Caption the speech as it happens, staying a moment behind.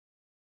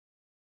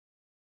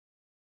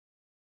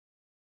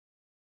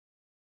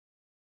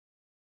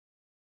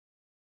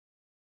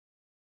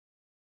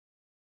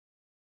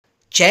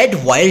Chad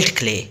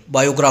Clay.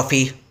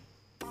 Biography.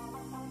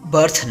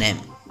 Birth name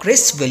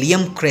Chris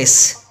William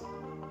Chris,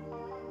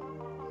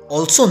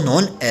 also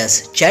known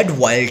as Chad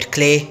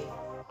Clay.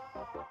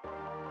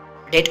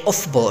 Date of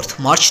birth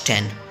March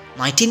 10,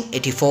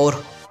 1984.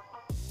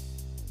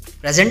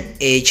 Present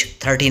age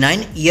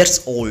 39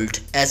 years old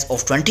as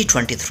of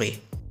 2023.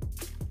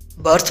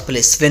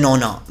 Birthplace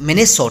Winona,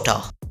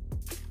 Minnesota.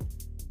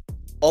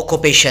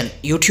 Occupation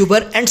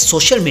YouTuber and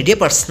social media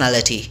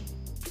personality.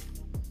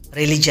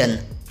 Religion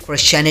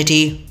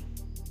Christianity.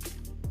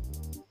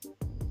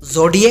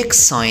 Zodiac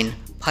sign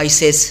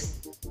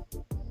Pisces.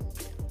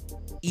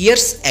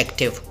 Years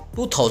active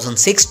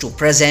 2006 to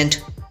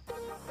present.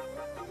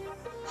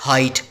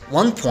 Height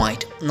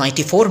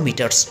 1.94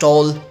 meters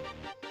tall.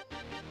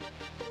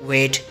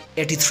 Weight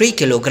 83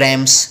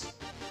 kilograms.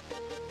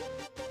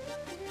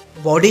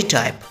 Body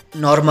type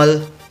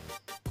normal.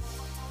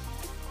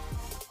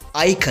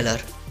 Eye color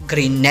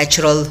green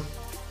natural.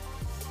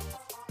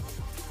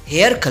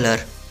 Hair color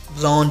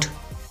blonde.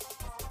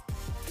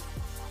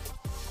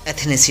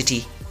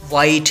 Ethnicity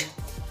white.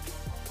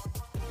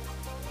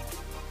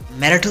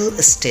 Marital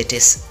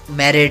status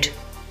married.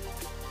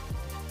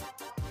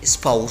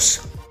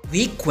 Spouse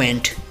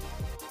Weekend.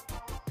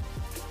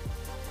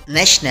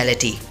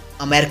 Nationality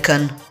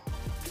American.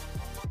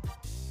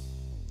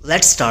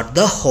 Let's start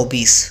the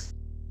hobbies.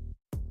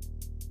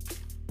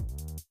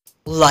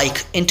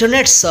 Like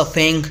internet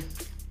surfing,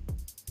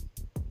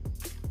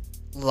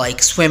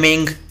 like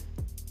swimming,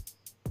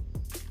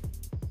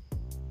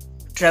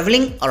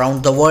 traveling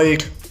around the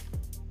world.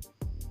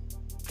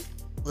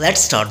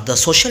 Let's start the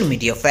social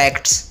media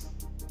facts.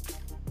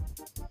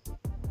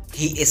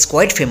 He is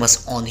quite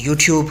famous on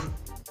YouTube,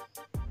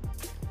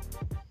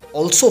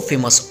 also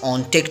famous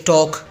on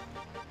TikTok,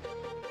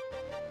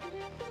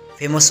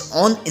 famous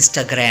on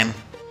Instagram.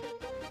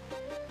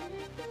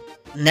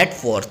 Net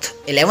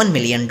worth $11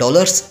 million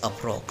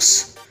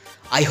approx.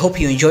 I hope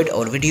you enjoyed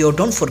our video.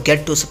 Don't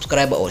forget to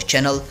subscribe our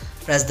channel,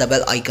 press the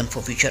bell icon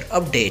for future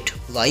update,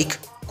 like,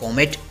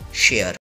 comment, share.